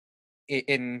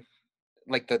in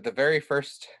like the very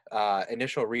first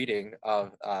initial reading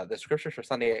of the scriptures for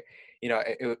Sunday,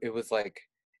 it was like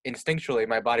instinctually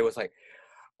my body was like,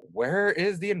 where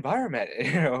is the environment?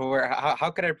 Where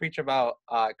how could I preach about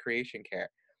creation care?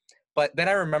 But then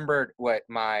I remembered what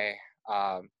my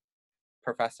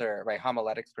professor, my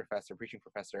homiletics professor, preaching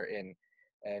professor in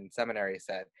seminary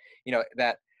said,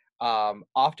 that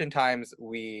oftentimes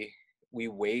we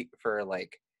wait for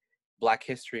like Black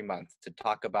History Month to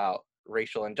talk about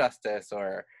racial injustice,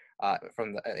 or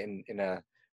from in a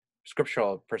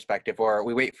scriptural perspective, or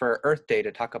we wait for Earth Day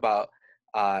to talk about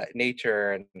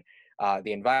nature and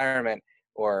the environment,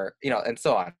 or and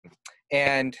so on.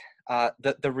 And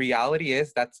the reality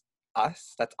is that's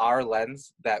us, that's our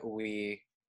lens that we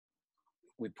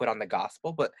put on the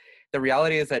gospel. But the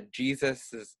reality is that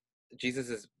Jesus's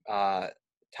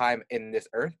time in this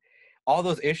earth, all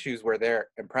those issues were there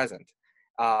and present.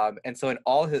 And so in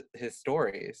all his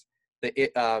stories,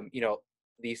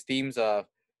 these themes of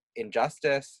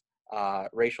injustice,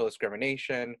 racial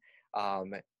discrimination,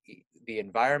 the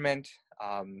environment,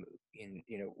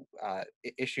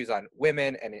 issues on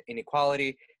women and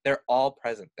inequality, they're all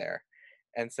present there.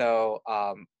 And so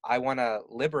I want to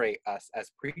liberate us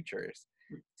as preachers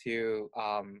to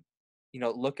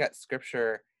look at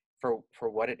scripture for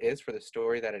what it is, for the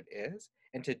story that it is,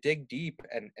 and to dig deep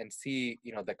and see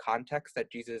the context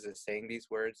that Jesus is saying these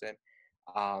words in,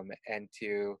 and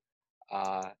to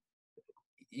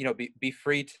be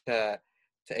free to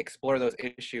explore those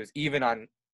issues even on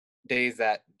days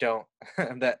that don't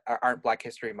that aren't Black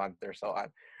History Month or so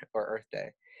on, or Earth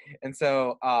Day. And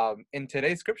so in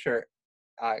today's scripture,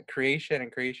 creation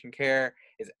and creation care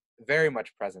is very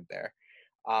much present there.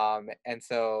 And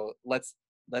so let's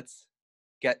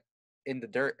get in the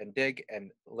dirt and dig and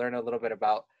learn a little bit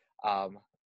about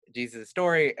Jesus'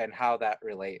 story and how that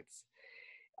relates.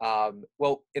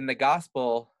 Well, in the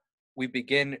gospel, we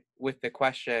begin with the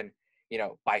question,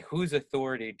 by whose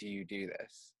authority do you do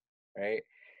this, right?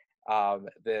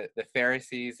 The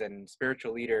Pharisees and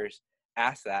spiritual leaders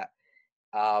ask that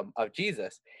of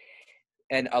Jesus.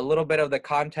 And a little bit of the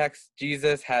context,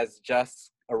 Jesus has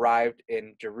just arrived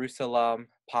in Jerusalem,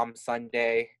 Palm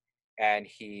Sunday, and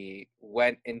he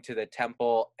went into the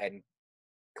temple and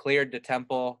cleared the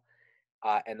temple.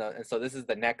 And so this is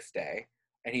the next day,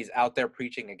 and he's out there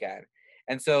preaching again.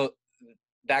 And so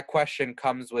that question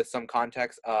comes with some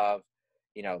context of,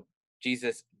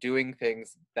 Jesus doing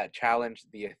things that challenge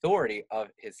the authority of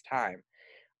his time.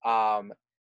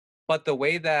 But the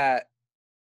way that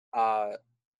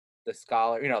the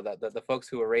scholar, the folks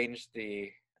who arranged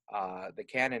the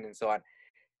canon and so on,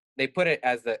 they put it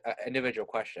as the individual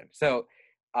question. So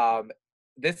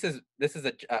this is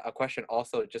a question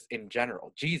also just in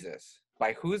general. Jesus,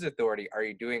 by whose authority are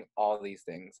you doing all these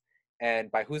things?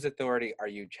 And by whose authority are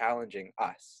you challenging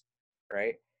us,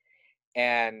 right?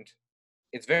 And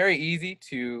it's very easy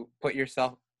to put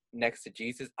yourself next to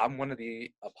Jesus. I'm one of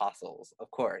the apostles, of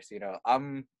course.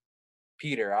 I'm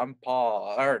Peter, I'm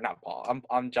Paul, or not Paul,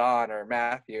 I'm John or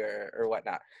Matthew or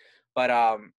whatnot. But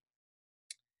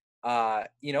I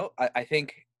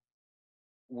think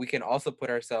we can also put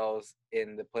ourselves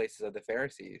in the places of the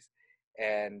Pharisees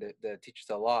and the teachers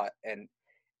of the law, and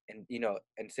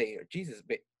say, Jesus,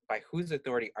 by whose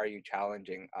authority are you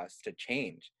challenging us to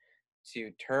change,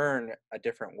 to turn a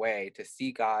different way, to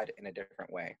see God in a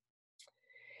different way?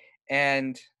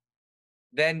 And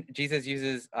then Jesus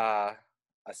uses a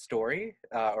story,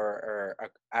 or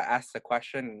asks a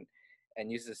question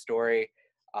and uses a story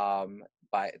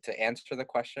to answer the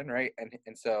question, right?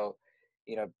 And so,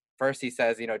 first he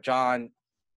says, John,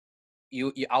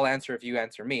 I'll answer if you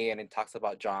answer me, and it talks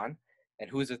about John and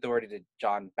whose authority did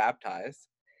John baptize.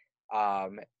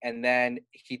 And then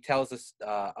he tells us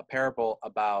a parable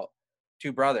about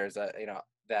two brothers, that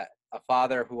a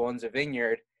father who owns a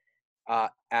vineyard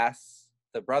asks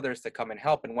the brothers to come and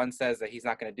help, and one says that he's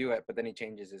not going to do it, but then he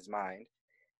changes his mind.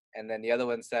 And then the other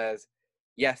one says,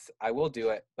 yes, I will do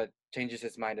it, but changes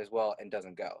his mind as well and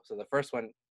doesn't go. So the first one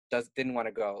didn't want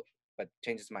to go, but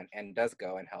changes his mind and does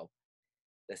go and help.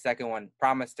 The second one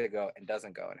promised to go and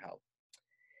doesn't go and help.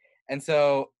 And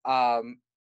so, and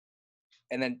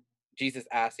then Jesus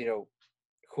asked,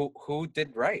 who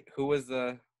did right? Who was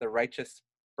the righteous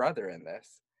brother in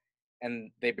this?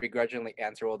 And they begrudgingly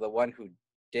answer, well, the one who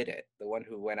did it, the one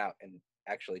who went out and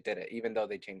actually did it, even though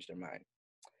they changed their mind.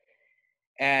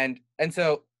 And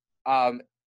so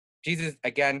Jesus,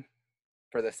 again,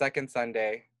 for the second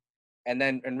Sunday,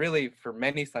 and really for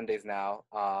many Sundays now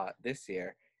this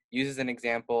year, uses an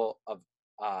example of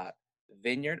a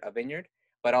vineyard,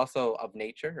 but also of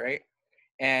nature, right?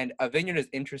 And a vineyard is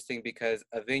interesting because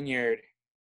a vineyard,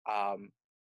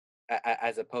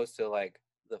 as opposed to like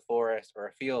the forest or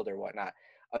a field or whatnot.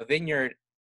 A vineyard,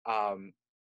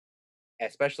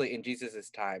 especially in Jesus's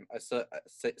time,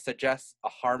 suggests a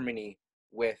harmony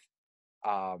with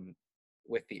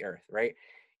the earth, right?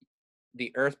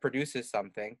 The earth produces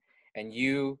something, and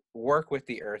you work with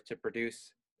the earth to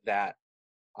produce that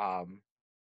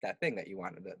that thing that you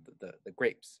wanted, the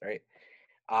grapes, right?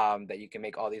 That you can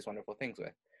make all these wonderful things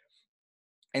with.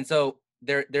 And so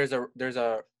there's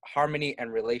a harmony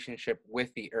and relationship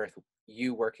with the earth,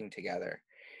 you working together.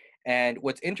 And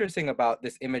what's interesting about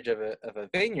this image of a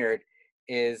vineyard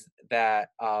is that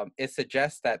it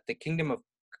suggests that the kingdom of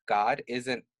God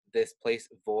isn't this place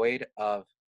void of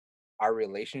our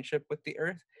relationship with the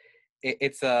earth.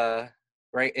 It's a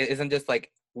right. It isn't just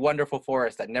like wonderful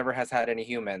forest that never has had any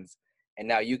humans, and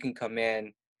now you can come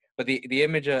in. But the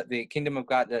image of the kingdom of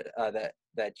God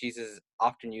that Jesus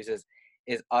often uses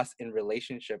is us in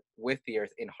relationship with the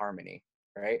earth in harmony,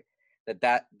 right?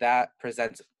 That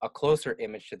presents a closer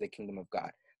image to the kingdom of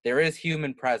God. There is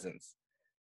human presence,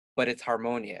 but it's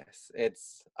harmonious,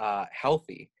 it's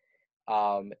healthy,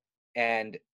 and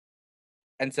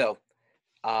so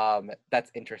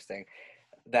that's interesting.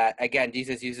 That again,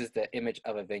 Jesus uses the image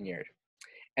of a vineyard,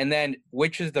 and then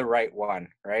which is the right one,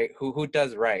 right? Who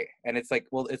does right? And it's like,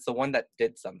 well, it's the one that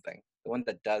did something, the one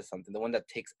that does something, the one that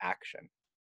takes action.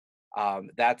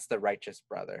 That's the righteous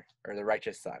brother or the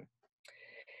righteous son.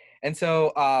 And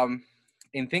so,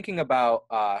 in thinking about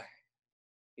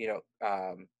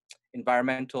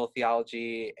environmental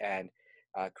theology and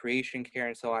creation care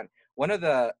and so on, one of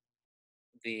the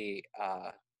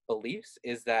beliefs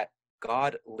is that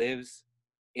God lives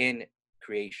in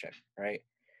creation, right?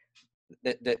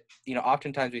 That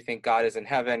oftentimes we think God is in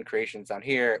heaven, creation's down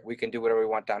here, we can do whatever we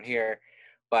want down here.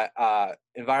 But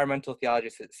environmental theology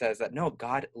says that no,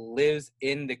 God lives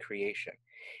in the creation.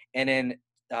 And in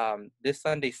this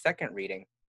Sunday's second reading,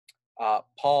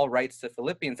 Paul writes to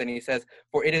Philippians and he says,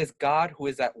 "For it is God who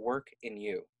is at work in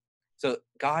you." So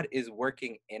God is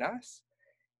working in us,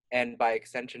 and by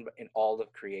extension in all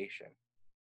of creation.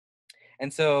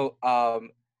 And so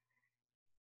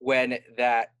when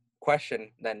that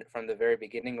question then from the very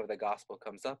beginning of the gospel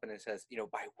comes up and it says,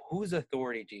 by whose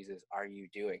authority, Jesus, are you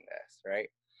doing this, right?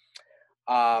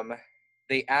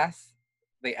 They ask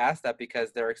that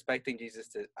because they're expecting Jesus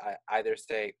to either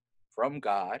say from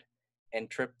God and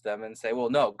trip them and say,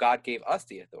 well, no, God gave us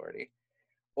the authority,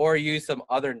 or use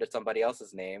somebody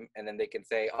else's name, and then they can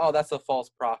say, oh, that's a false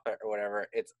prophet or whatever.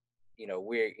 It's,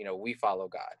 we follow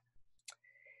God.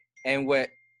 And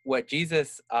what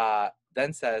Jesus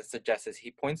then suggests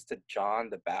he points to John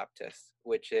the Baptist,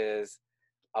 which is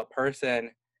a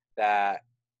person that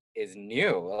is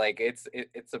new. Like it's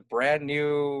a brand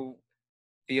new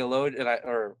theologian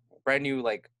or brand new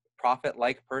like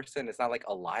prophet-like person. It's not like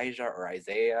Elijah or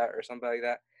Isaiah or somebody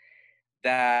like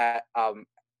that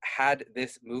had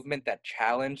this movement that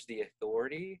challenged the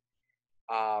authority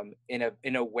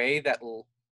in a way that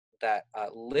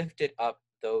lifted up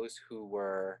those who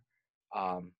were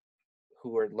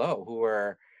low, who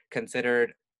were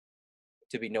considered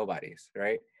to be nobodies,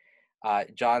 right?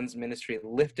 John's ministry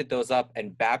lifted those up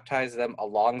and baptized them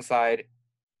alongside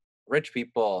rich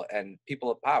people and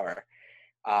people of power,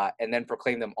 and then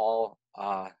proclaimed them all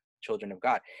children of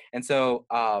God. And so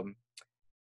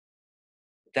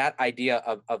that idea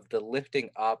of the lifting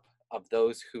up of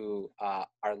those who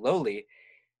are lowly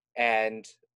and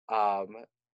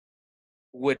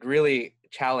would really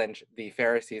challenge the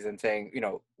Pharisees and saying,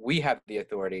 we have the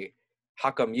authority.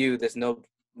 How come you, this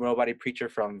nobody preacher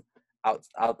from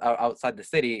outside the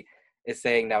city, is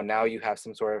saying now you have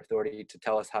some sort of authority to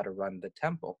tell us how to run the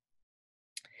temple?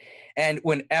 And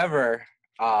whenever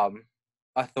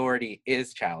authority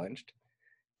is challenged,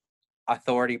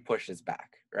 authority pushes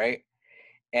back, right?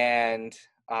 And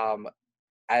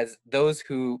as those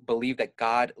who believe that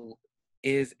God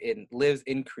lives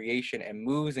in creation and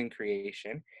moves in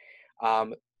creation,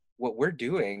 what we're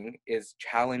doing is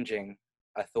challenging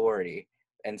authority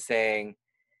and saying,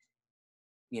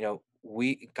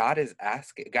 God is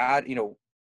asking,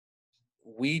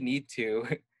 we need to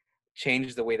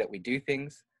change the way that we do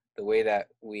things, the way that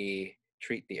we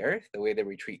treat the earth, the way that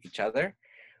we treat each other.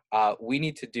 We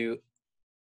need to do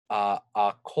a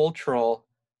cultural,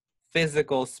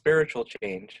 physical, spiritual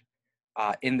change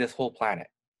in this whole planet,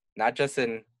 not just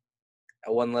in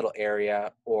one little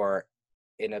area or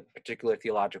in a particular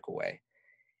theological way.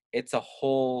 It's a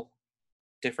whole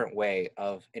different way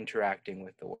of interacting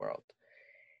with the world.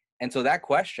 And so that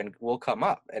question will come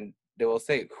up and they will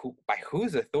say, by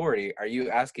whose authority are you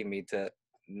asking me to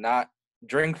not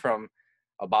drink from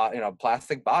a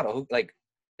plastic bottle? Like,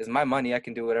 it's my money, I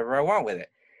can do whatever I want with it.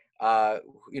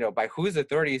 by whose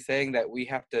authority is saying that we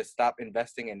have to stop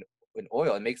investing in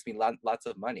oil? It makes me lots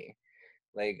of money.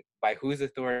 Like, by whose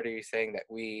authority are you saying that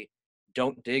we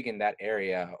don't dig in that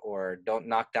area or don't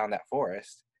knock down that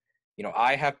forest?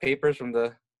 I have papers from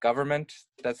the government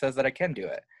that says that I can do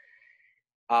it.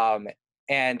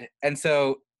 And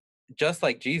so, just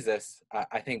like Jesus,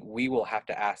 I think we will have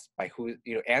to ask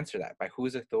answer that, by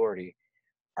whose authority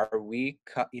are we,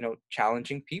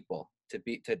 challenging people to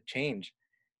change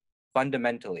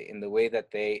fundamentally in the way that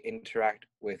they interact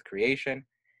with creation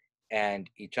and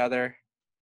each other,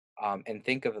 and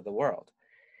think of the world.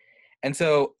 And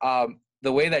so,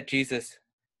 the way that Jesus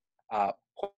uh,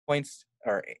 points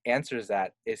or answers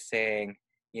that is saying,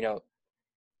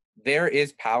 there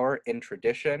is power in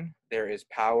tradition, there is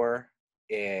power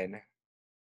in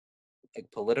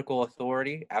political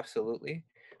authority, absolutely,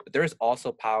 but there is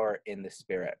also power in the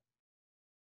Spirit.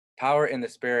 Power in the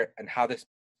Spirit and how the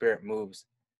Spirit moves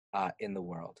in the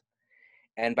world.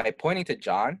 And by pointing to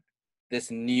John,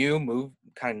 this new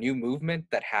movement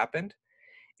that happened,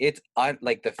 it's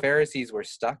like the Pharisees were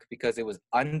stuck because it was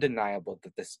undeniable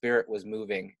that the Spirit was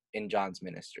moving in John's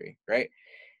ministry, right?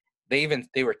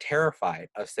 They were terrified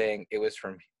of saying it was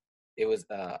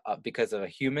because of a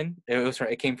human.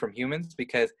 It came from humans,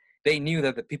 because they knew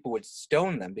that the people would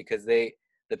stone them, because the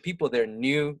people there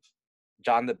knew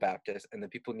John the Baptist, and the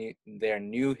people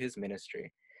knew his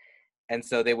ministry, and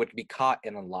so they would be caught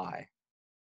in a lie.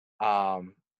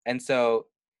 And so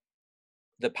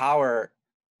the power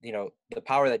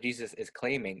that Jesus is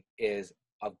claiming is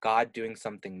of God doing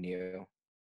something new,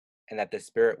 and that the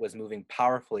Spirit was moving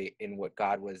powerfully in what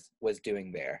God was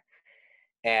doing there.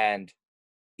 And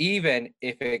even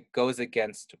if it goes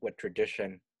against what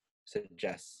tradition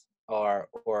suggests, or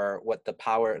what the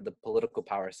political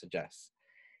power suggests,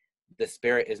 the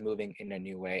Spirit is moving in a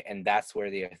new way, and that's where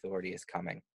the authority is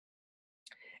coming.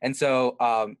 And so,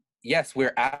 yes,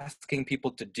 we're asking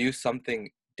people to do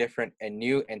something different and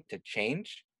new and to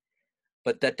change,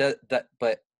 but that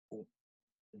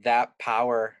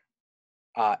power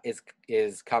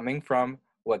is coming from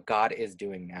what God is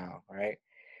doing now, right?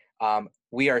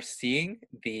 We are seeing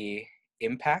the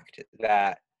impact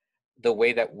that the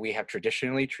way that we have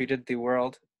traditionally treated the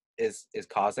world is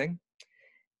causing,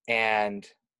 and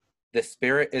the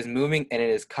Spirit is moving, and it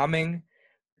is coming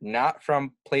not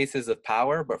from places of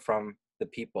power, but from the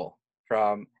people,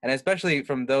 and especially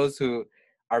from those who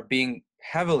are being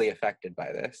heavily affected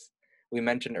by this. We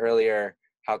mentioned earlier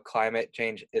how climate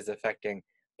change is affecting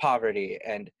poverty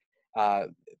and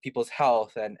people's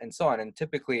health and so on. And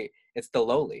typically it's the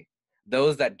lowly,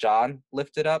 those that John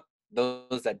lifted up,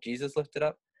 those that Jesus lifted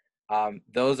up.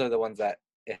 Those are the ones that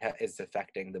it is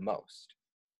affecting the most.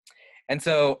 And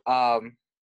so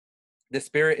the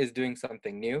Spirit is doing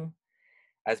something new.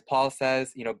 As Paul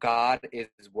says, God is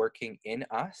working in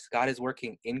us. God is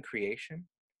working in creation.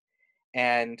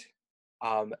 And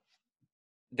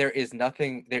there is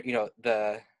nothing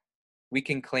there, we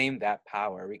can claim that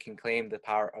power. We can claim the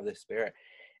power of the Spirit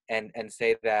and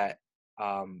say that,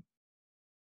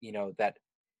 that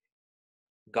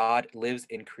God lives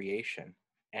in creation.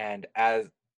 And as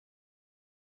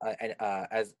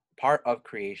part of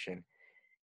creation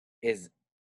is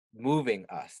moving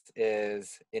us,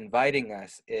 is inviting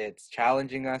us, it's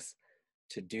challenging us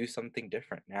to do something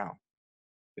different now,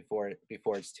 before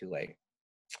it's too late.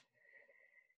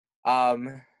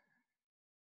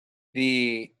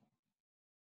 The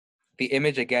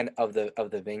image again of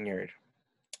the vineyard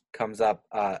comes up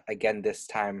again this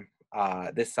time,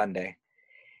 this Sunday,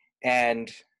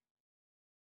 and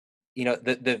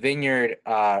the vineyard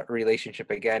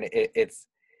relationship again. It's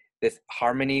this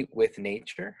harmony with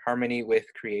nature, harmony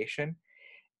with creation,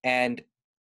 and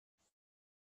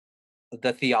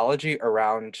the theology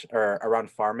around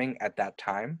farming at that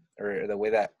time, or the way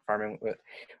that farming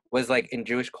was like in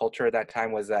Jewish culture at that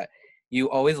time, was that you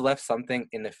always left something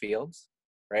in the fields,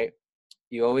 right?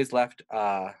 You always left,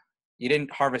 you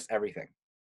didn't harvest everything.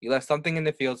 You left something in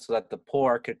the fields so that the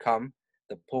poor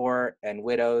and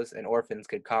widows and orphans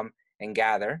could come and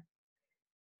gather.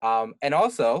 And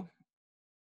also,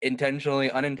 intentionally,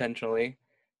 unintentionally,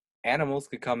 animals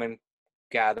could come and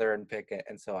gather and pick it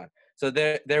and so on. So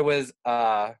there was,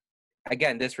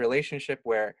 again, this relationship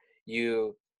where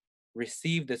you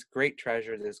received this great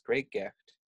treasure, this great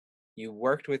gift. You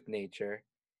worked with nature,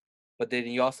 but then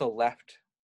you also left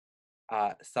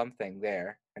something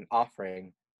there, an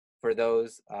offering for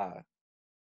those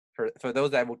for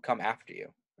those that would come after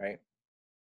you, right?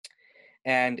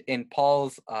 And in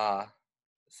Paul's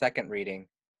second reading,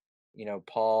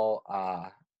 Paul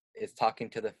is talking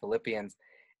to the Philippians,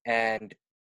 and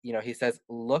he says,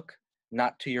 "Look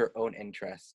not to your own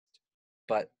interest,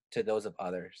 but to those of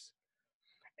others.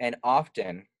 And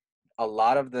often, a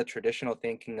lot of the traditional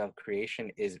thinking of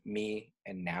creation is me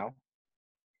and now,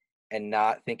 and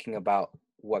not thinking about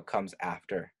what comes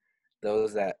after,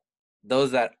 those that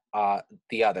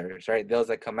the others, right? Those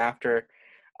that come after,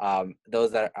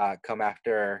 those that come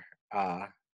after,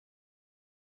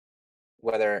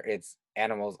 whether it's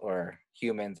animals or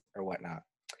humans or whatnot.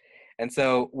 And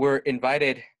so we're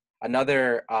invited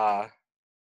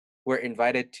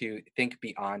to think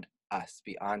beyond us,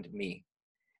 beyond me,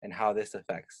 and how this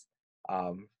affects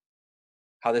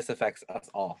us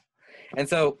all. And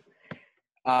so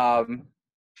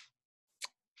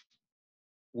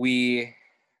we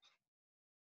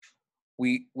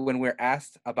when we're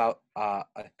asked about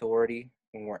authority,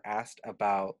 when we're asked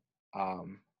about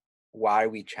why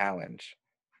we challenge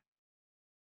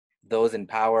those in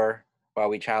power, why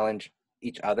we challenge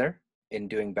each other in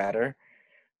doing better,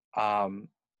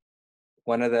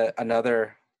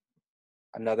 another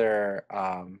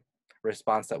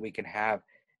response that we can have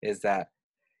is that,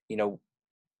 you know,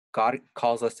 God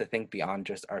calls us to think beyond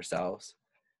just ourselves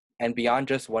and beyond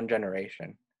just one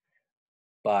generation,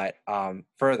 but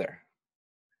further,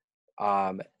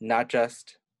 not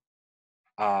just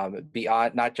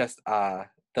beyond, not just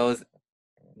those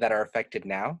that are affected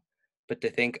now, but to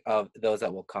think of those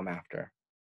that will come after.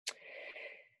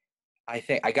 I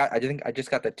think I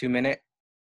just got the 2-minute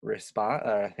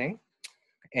response thing,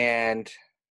 and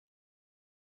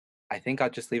I think I'll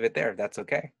just leave it there if that's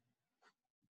okay.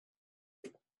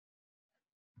 It's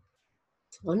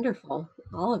wonderful,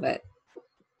 all of it.